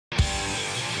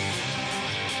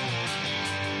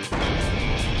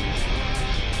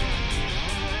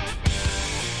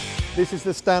This is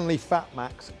the Stanley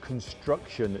FatMax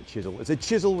construction chisel. It's a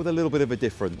chisel with a little bit of a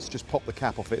difference. Just pop the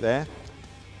cap off it there.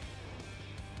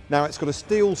 Now it's got a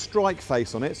steel strike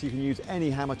face on it, so you can use any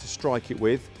hammer to strike it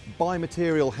with.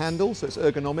 Bi-material handle, so it's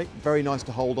ergonomic, very nice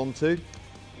to hold on to.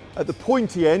 At the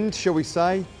pointy end, shall we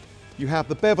say, you have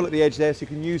the bevel at the edge there, so you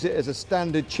can use it as a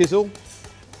standard chisel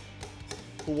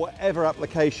for whatever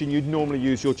application you'd normally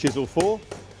use your chisel for.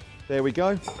 There we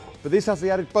go. But this has the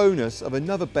added bonus of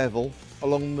another bevel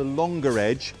along the longer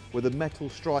edge with a metal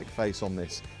strike face on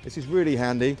this. This is really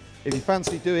handy. If you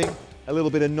fancy doing a little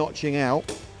bit of notching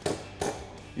out,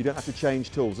 you don't have to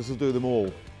change tools. This will do them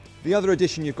all. The other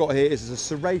addition you've got here is a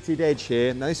serrated edge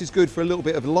here. Now this is good for a little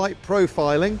bit of light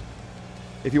profiling,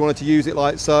 if you wanted to use it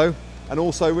like so, and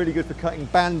also really good for cutting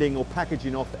banding or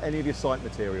packaging off any of your site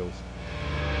materials.